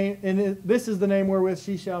his name, and this is the name wherewith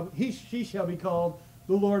she shall be called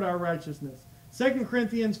the Lord our righteousness. 2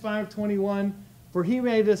 Corinthians 5:21, for he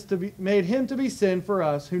made him to be sin for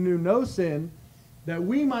us who knew no sin, that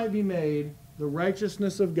we might be made the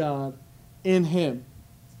righteousness of God in him.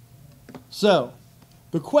 So,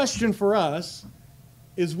 the question for us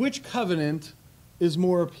is, which covenant is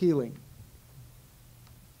more appealing?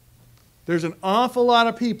 There's an awful lot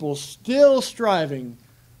of people still striving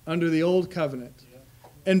under the old covenant.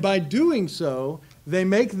 And by doing so, they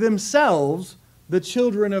make themselves the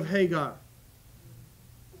children of Hagar.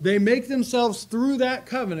 They make themselves, through that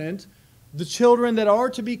covenant, the children that are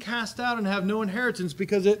to be cast out and have no inheritance,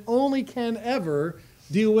 because it only can ever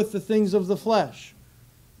deal with the things of the flesh.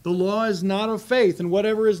 The law is not of faith, and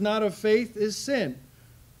whatever is not of faith is sin.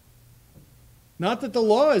 Not that the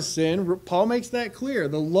law is sin. Paul makes that clear.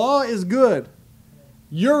 The law is good.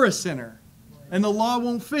 You're a sinner, and the law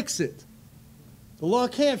won't fix it. The law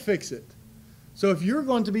can't fix it. So if you're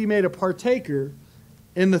going to be made a partaker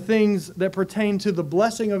in the things that pertain to the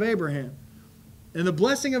blessing of Abraham, and the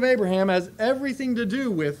blessing of Abraham has everything to do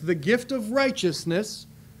with the gift of righteousness,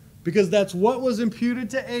 because that's what was imputed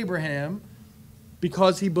to Abraham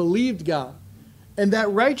because he believed God. And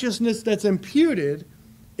that righteousness that's imputed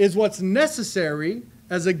is what's necessary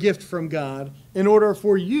as a gift from God in order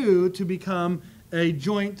for you to become a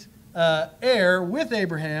joint heir with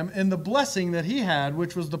Abraham in the blessing that he had,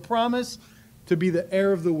 which was the promise to be the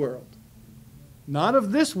heir of the world. Not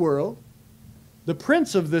of this world, the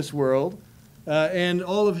prince of this world, and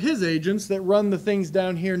all of his agents that run the things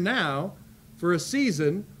down here now for a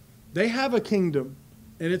season. They have a kingdom,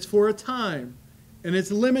 and it's for a time, and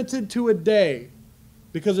it's limited to a day,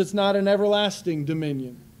 because it's not an everlasting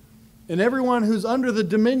dominion. And everyone who's under the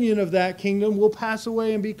dominion of that kingdom will pass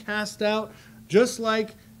away and be cast out, just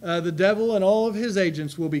like the devil and all of his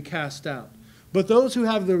agents will be cast out. But those who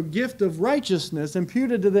have the gift of righteousness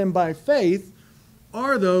imputed to them by faith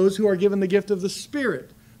are those who are given the gift of the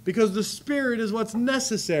Spirit, because the Spirit is what's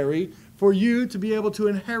necessary for you to be able to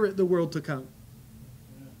inherit the world to come.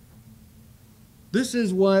 This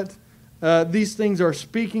is what these things are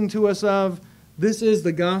speaking to us of. This is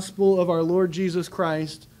the gospel of our Lord Jesus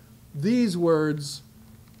Christ. These words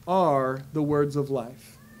are the words of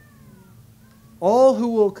life. All who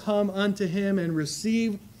will come unto him and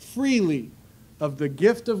receive freely of the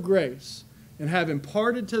gift of grace and have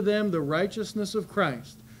imparted to them the righteousness of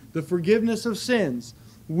Christ, the forgiveness of sins,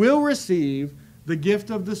 will receive the gift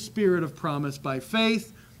of the Spirit of promise by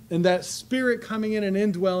faith. And that Spirit coming in and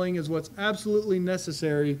indwelling is what's absolutely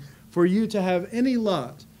necessary for you to have any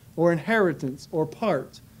lot or inheritance or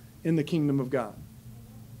part in the kingdom of God.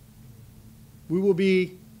 We will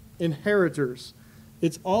be inheritors.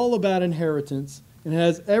 It's all about inheritance, and it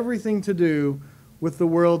has everything to do with the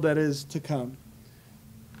world that is to come.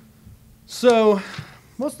 So,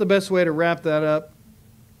 what's the best way to wrap that up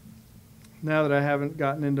now that I haven't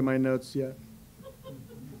gotten into my notes yet?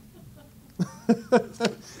 I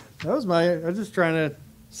was just trying to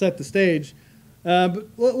set the stage. But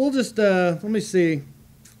we'll just, let me see.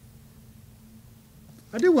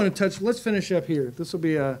 I do want to touch, let's finish up here. This will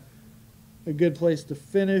be a good place to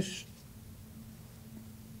finish.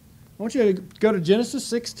 I want you to go to Genesis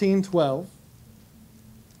 16:12.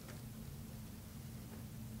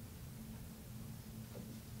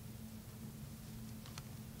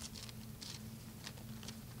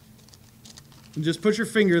 And just put your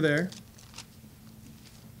finger there.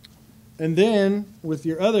 And then, with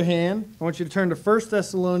your other hand, I want you to turn to 1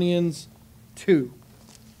 Thessalonians 2.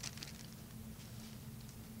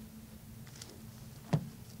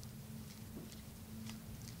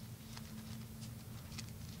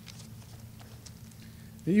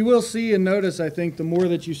 You will see and notice, I think, the more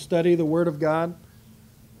that you study the Word of God,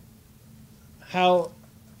 how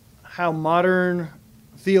modern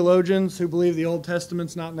theologians who believe the Old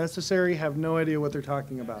Testament's not necessary have no idea what they're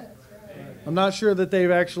talking about. I'm not sure that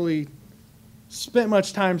they've actually spent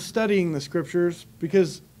much time studying the Scriptures,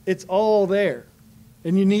 because it's all there,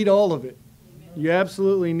 and you need all of it. You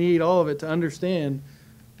absolutely need all of it to understand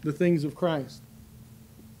the things of Christ.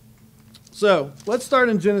 So, let's start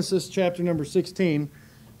in Genesis chapter number 16.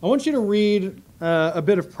 I want you to read a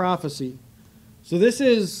bit of prophecy. So this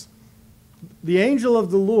is the angel of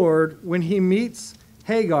the Lord when he meets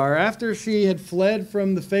Hagar after she had fled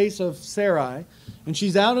from the face of Sarai, and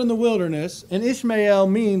she's out in the wilderness, and Ishmael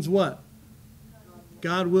means what?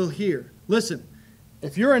 God will hear. Listen,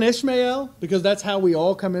 if you're an Ishmael, because that's how we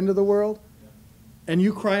all come into the world, and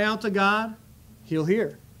you cry out to God, He'll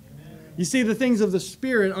hear. Amen. You see, the things of the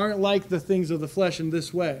Spirit aren't like the things of the flesh in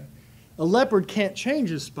this way. A leopard can't change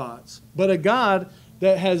his spots, but a God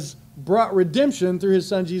that has brought redemption through His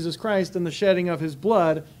Son Jesus Christ and the shedding of His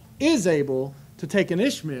blood is able to take an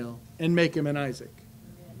Ishmael and make him an Isaac.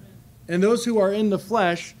 Amen. And those who are in the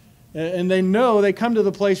flesh, and they know, they come to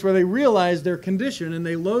the place where they realize their condition and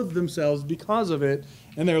they loathe themselves because of it,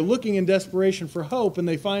 and they're looking in desperation for hope, and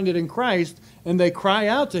they find it in Christ, and they cry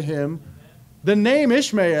out to Him. The name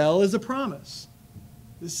Ishmael is a promise.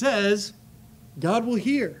 It says, God will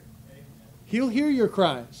hear. He'll hear your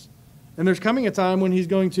cries. And there's coming a time when He's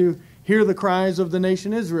going to hear the cries of the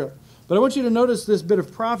nation Israel. But I want you to notice this bit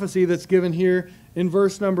of prophecy that's given here in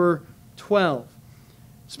verse number 12.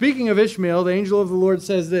 Speaking of Ishmael, the angel of the Lord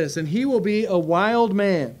says this, and he will be a wild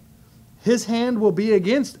man. His hand will be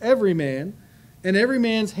against every man, and every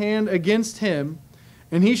man's hand against him,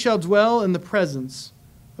 and he shall dwell in the presence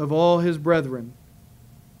of all his brethren.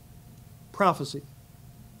 Prophecy.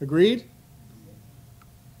 Agreed?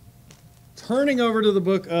 Turning over to the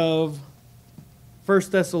book of 1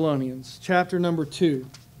 Thessalonians, chapter number 2.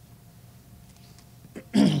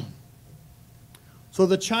 So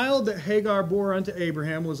the child that Hagar bore unto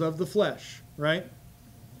Abraham was of the flesh, right?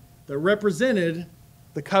 That represented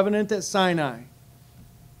the covenant at Sinai.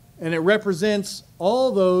 And it represents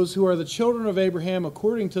all those who are the children of Abraham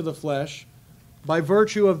according to the flesh by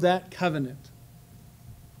virtue of that covenant.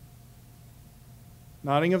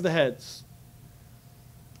 Nodding of the heads.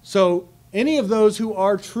 So any of those who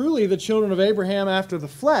are truly the children of Abraham after the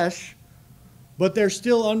flesh, but they're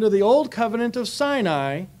still under the old covenant of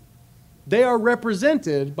Sinai, they are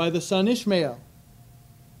represented by the son Ishmael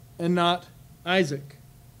and not Isaac.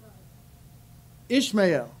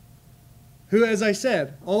 Ishmael, who, as I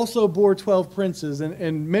said, also bore 12 princes,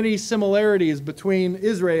 and many similarities between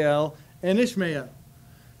Israel and Ishmael.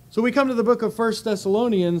 So we come to the book of 1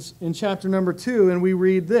 Thessalonians in chapter number 2, and we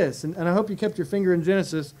read this. And I hope you kept your finger in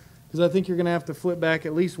Genesis, because I think you're going to have to flip back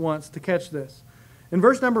at least once to catch this. In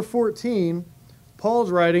verse number 14,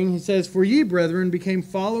 Paul's writing, he says, For ye, brethren, became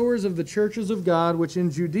followers of the churches of God which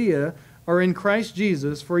in Judea are in Christ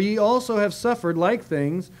Jesus, for ye also have suffered like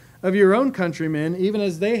things of your own countrymen, even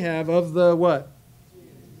as they have of the what?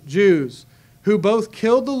 Jews, who both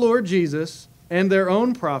killed the Lord Jesus and their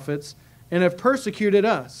own prophets, and have persecuted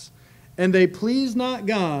us. And they please not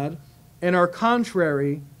God, and are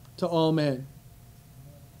contrary to all men.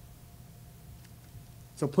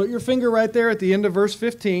 So put your finger right there at the end of verse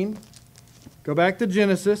 15. Go back to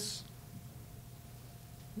Genesis.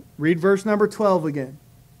 Read verse number 12 again.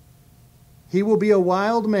 He will be a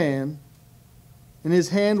wild man, and his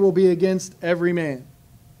hand will be against every man.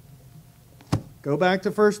 Go back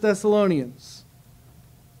to 1 Thessalonians.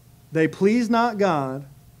 They please not God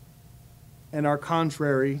and are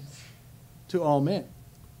contrary to all men.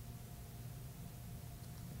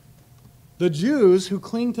 The Jews who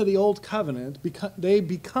cling to the old covenant, they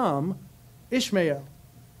become Ishmael.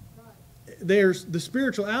 The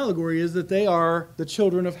spiritual allegory is that they are the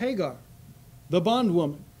children of Hagar, the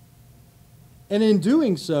bondwoman. And in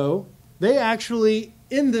doing so, they actually,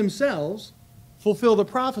 in themselves, fulfill the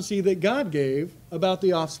prophecy that God gave about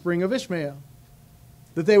the offspring of Ishmael.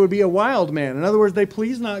 That they would be a wild man. In other words, they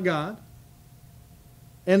please not God.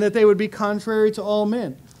 And that they would be contrary to all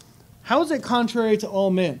men. How is it contrary to all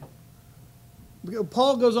men?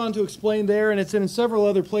 Paul goes on to explain there, and it's in several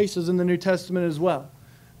other places in the New Testament as well,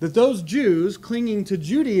 that those Jews clinging to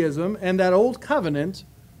Judaism and that old covenant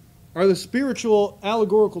are the spiritual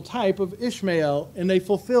allegorical type of Ishmael, and they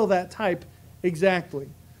fulfill that type Exactly.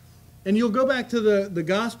 And you'll go back to the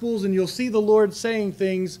Gospels and you'll see the Lord saying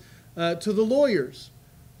things to the lawyers.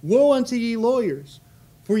 Woe unto ye lawyers,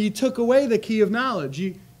 for ye took away the key of knowledge.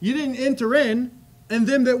 You didn't enter in, and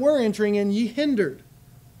them that were entering in ye hindered.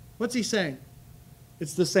 What's he saying?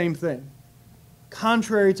 It's the same thing.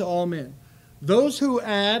 Contrary to all men. Those who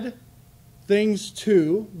add things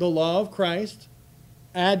to the law of Christ,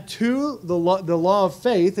 add to the law of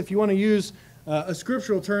faith, if you want to use a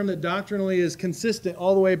scriptural term that doctrinally is consistent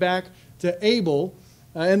all the way back to Abel.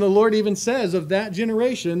 And the Lord even says of that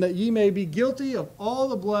generation that ye may be guilty of all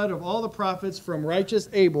the blood of all the prophets from righteous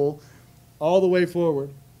Abel all the way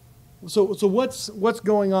forward. So what's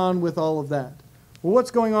going on with all of that? Well,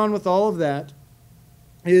 what's going on with all of that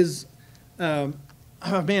is, I'm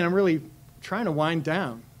really trying to wind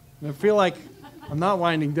down. I feel like I'm not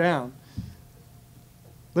winding down.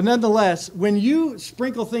 But nonetheless, when you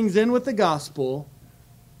sprinkle things in with the gospel,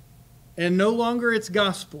 and no longer it's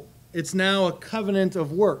gospel, it's now a covenant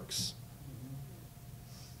of works.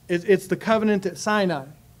 It's the covenant at Sinai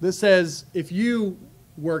that says, if you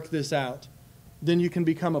work this out, then you can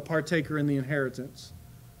become a partaker in the inheritance,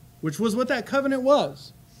 which was what that covenant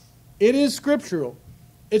was. It is scriptural.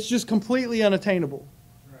 It's just completely unattainable.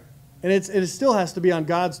 And it still has to be on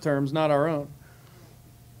God's terms, not our own.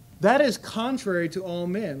 That is contrary to all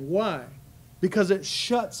men. Why? Because it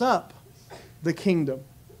shuts up the kingdom.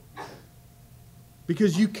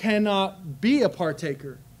 Because you cannot be a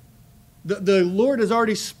partaker. The Lord has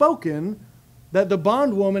already spoken that the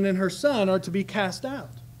bondwoman and her son are to be cast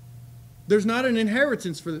out. There's not an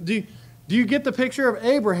inheritance for them. Do you get the picture of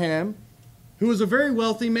Abraham, who was a very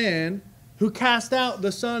wealthy man, who cast out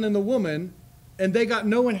the son and the woman, and they got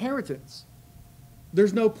no inheritance?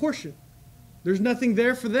 There's no portion. There's nothing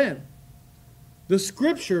there for them. The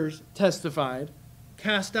scriptures testified,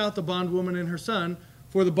 cast out the bondwoman and her son,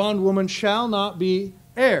 for the bondwoman shall not be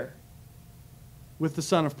heir with the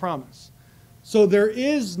son of promise. So there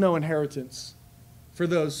is no inheritance for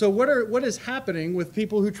those. So what is happening with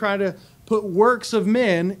people who try to put works of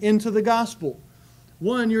men into the gospel?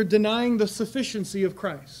 One, you're denying the sufficiency of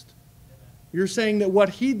Christ. You're saying that what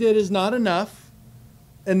he did is not enough,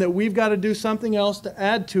 and that we've got to do something else to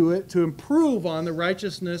add to it to improve on the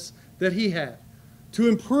righteousness that he had, to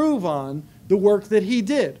improve on the work that he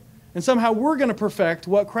did. And somehow we're going to perfect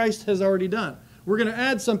what Christ has already done. We're going to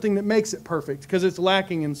add something that makes it perfect because it's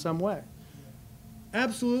lacking in some way.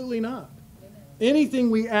 Absolutely not.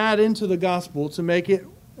 Anything we add into the gospel to make it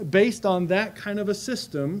based on that kind of a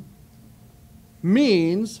system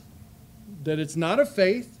means that it's not of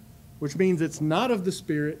faith, which means it's not of the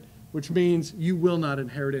Spirit, which means you will not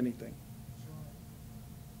inherit anything.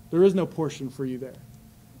 There is no portion for you there.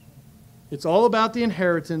 It's all about the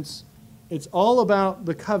inheritance. It's all about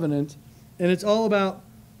the covenant, and it's all about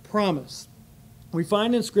promise. We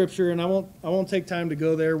find in Scripture, and I won't take time to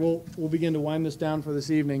go there. We'll begin to wind this down for this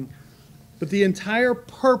evening. But the entire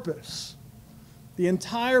purpose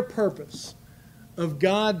of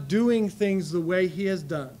God doing things the way he has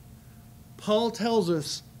done, Paul tells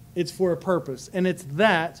us it's for a purpose, and it's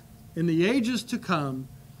that in the ages to come,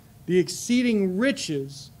 the exceeding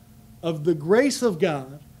riches of the grace of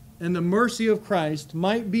God and the mercy of Christ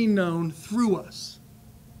might be known through us.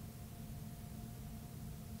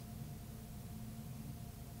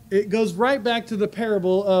 It goes right back to the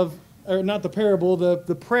parable of, or not the parable,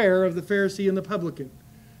 the prayer of the Pharisee and the publican.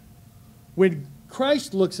 When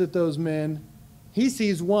Christ looks at those men, he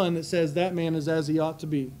sees one that says that man is as he ought to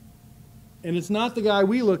be. And it's not the guy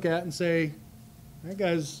we look at and say,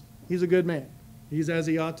 he's a good man. He's as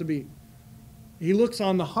he ought to be. He looks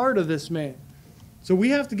on the heart of this man. So we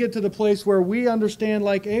have to get to the place where we understand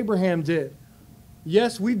like Abraham did.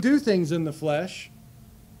 Yes, we do things in the flesh.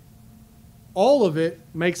 All of it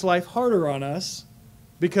makes life harder on us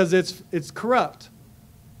because it's corrupt.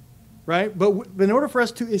 Right? But in order for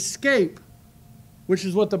us to escape, which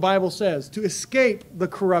is what the Bible says, to escape the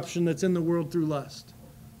corruption that's in the world through lust,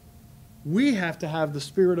 we have to have the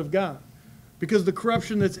Spirit of God. Because the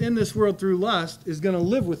corruption that's in this world through lust is going to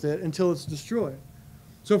live with it until it's destroyed.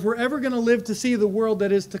 So if we're ever going to live to see the world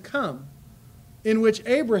that is to come, in which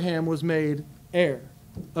Abraham was made heir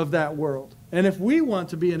of that world, and if we want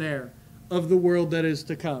to be an heir of the world that is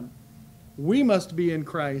to come, we must be in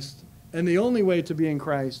Christ, and the only way to be in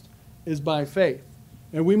Christ is by faith.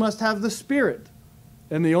 And we must have the Spirit,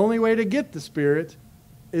 and the only way to get the Spirit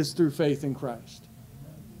is through faith in Christ.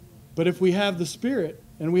 But if we have the Spirit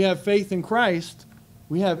and we have faith in Christ,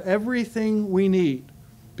 we have everything we need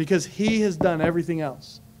because he has done everything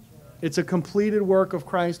else. It's a completed work of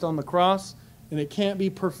Christ on the cross, and it can't be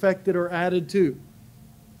perfected or added to.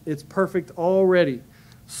 It's perfect already.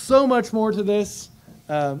 So much more to this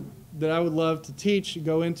that I would love to teach and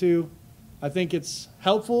go into. I think it's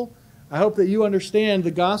helpful. I hope that you understand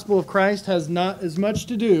the gospel of Christ has not as much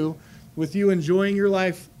to do with you enjoying your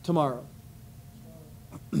life tomorrow.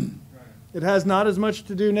 It has not as much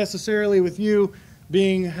to do necessarily with you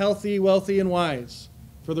being healthy, wealthy, and wise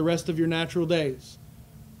for the rest of your natural days.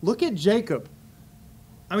 Look at Jacob.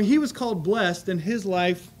 I mean, he was called blessed in his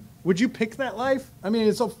life. Would you pick that life? I mean,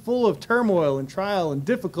 it's so full of turmoil and trial and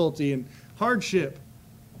difficulty and hardship.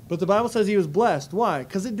 But the Bible says he was blessed. Why?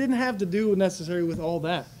 Because it didn't have to do necessarily with all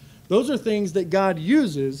that. Those are things that God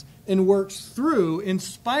uses and works through in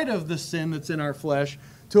spite of the sin that's in our flesh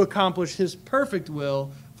to accomplish his perfect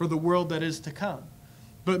will for the world that is to come.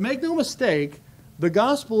 But make no mistake, the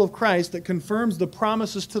gospel of Christ that confirms the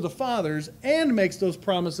promises to the fathers and makes those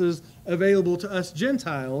promises available to us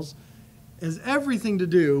Gentiles has everything to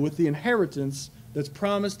do with the inheritance that's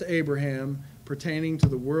promised to Abraham pertaining to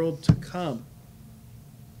the world to come.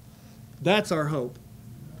 That's our hope.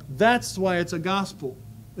 That's why it's a gospel.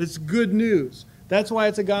 It's good news. That's why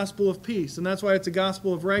it's a gospel of peace, and that's why it's a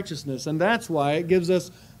gospel of righteousness, and that's why it gives us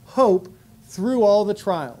hope through all the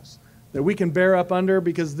trials that we can bear up under,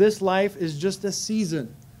 because this life is just a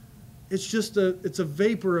season. It's a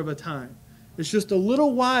vapor of a time. It's just a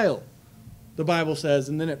little while, the Bible says,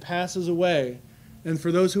 and then it passes away. And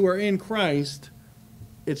for those who are in Christ,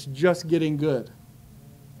 it's just getting good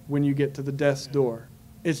when you get to the death's door.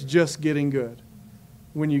 It's just getting good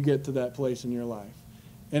when you get to that place in your life.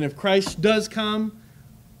 And if Christ does come,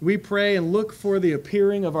 we pray and look for the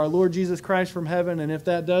appearing of our Lord Jesus Christ from heaven. And if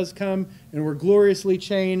that does come and we're gloriously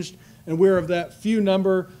changed and we're of that few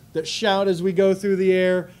number that shout as we go through the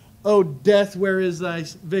air, "O death, where is thy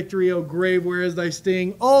victory? O grave, where is thy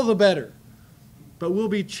sting?" all the better. But we'll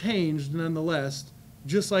be changed nonetheless,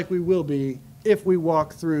 just like we will be if we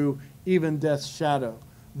walk through even death's shadow.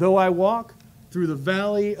 Though I walk through the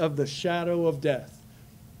valley of the shadow of death.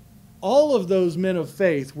 All of those men of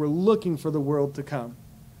faith were looking for the world to come.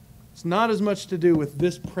 It's not as much to do with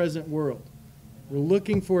this present world. We're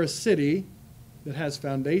looking for a city that has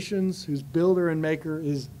foundations, whose builder and maker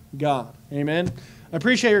is God. Amen. I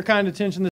appreciate your kind attention.